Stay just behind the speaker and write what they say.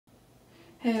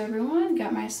Hey everyone,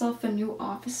 got myself a new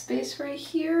office space right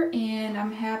here and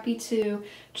I'm happy to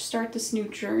start this new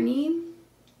journey.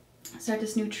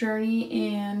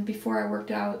 And before I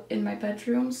worked out in my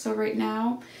bedroom, so right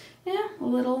now, yeah, a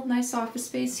little nice office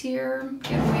space here.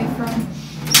 Get away from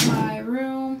my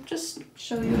room. Just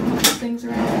show you a couple things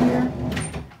around here.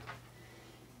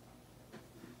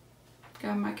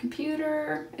 Got my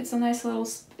computer. It's a nice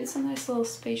little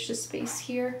spacious space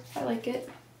here. I like it.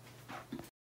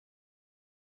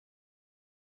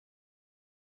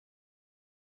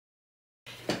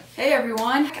 Hey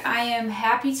everyone, I am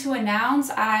happy to announce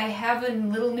I have a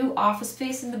little new office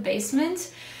space in the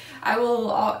basement. I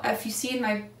will, if you see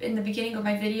in the beginning of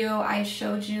my video, I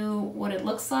showed you what it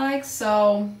looks like.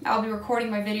 So I'll be recording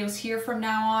my videos here from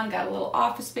now on. Got a little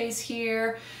office space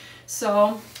here.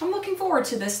 So I'm looking forward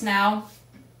to this now.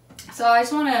 So I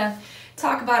just want to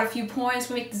talk about a few points.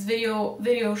 We'll make this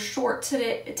video short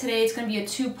today. It's going to be a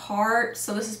two-part.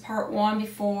 So this is part one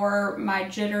before my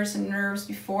jitters and nerves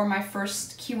before my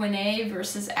first Q&A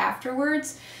versus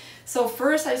afterwards. So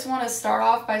first I just want to start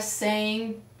off by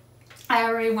saying I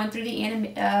already went through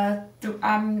the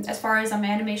as far as I'm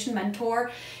animation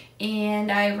mentor,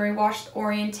 and I already watched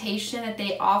orientation that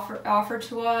they offer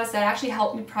to us that actually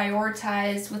helped me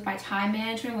prioritize with my time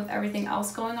management with everything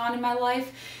else going on in my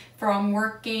life, from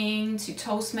working to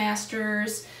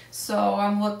Toastmasters. So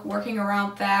I'm working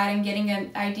around that and getting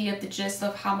an idea of the gist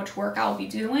of how much work I'll be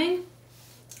doing.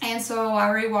 And so I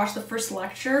already watched the first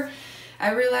lecture.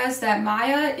 I realized that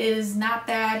Maya is not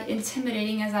that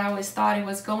intimidating as I always thought it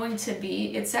was going to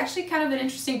be. It's actually kind of an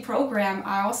interesting program.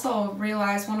 I also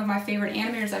realized one of my favorite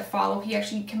animators I follow, he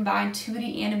actually combined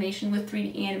 2D animation with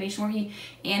 3D animation where he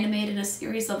animated a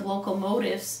series of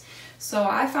locomotives. So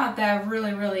I found that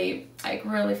really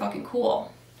fucking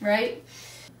cool, right?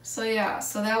 So yeah, I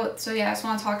just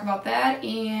want to talk about that.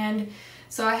 And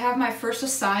so I have my first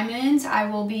assignment.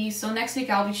 So next week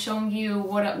I'll be showing you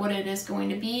what it is going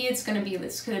to be. It's gonna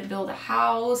build a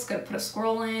house, gonna put a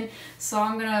squirrel in. So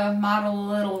I'm gonna model a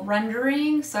little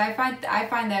rendering. So I find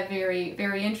that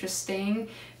very interesting.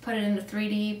 Put it in a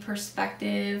 3D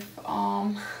perspective.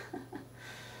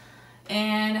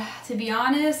 And to be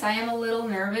honest, I am a little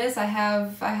nervous. I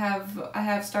have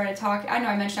started talking. I know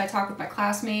I mentioned I talked with my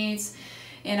classmates,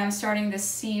 and I'm starting to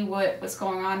see what's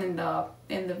going on in the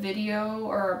video,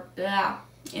 or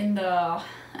in the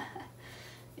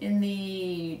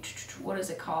what is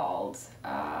it called,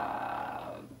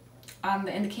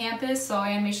 in the campus. So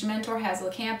Animation Mentor has a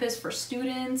campus for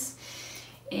students,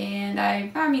 and I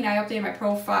updated my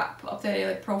profile,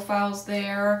 profiles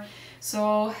there.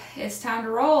 So it's time to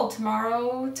roll.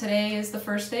 Today is the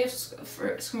first day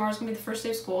tomorrow's gonna be the first day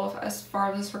of school as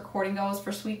far as this recording goes,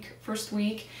 first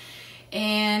week.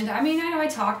 And I know I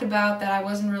talked about that I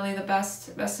wasn't really the best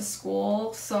of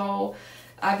school, so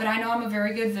but I know I'm a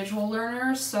very good visual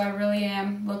learner, so I really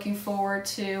am looking forward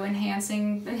to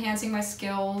enhancing my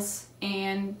skills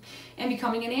and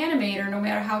becoming an animator no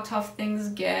matter how tough things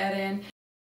get. And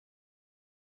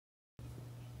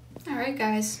all right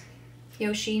guys,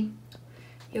 Yoshi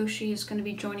is going to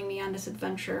be joining me on this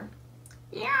adventure.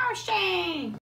 Yoshi!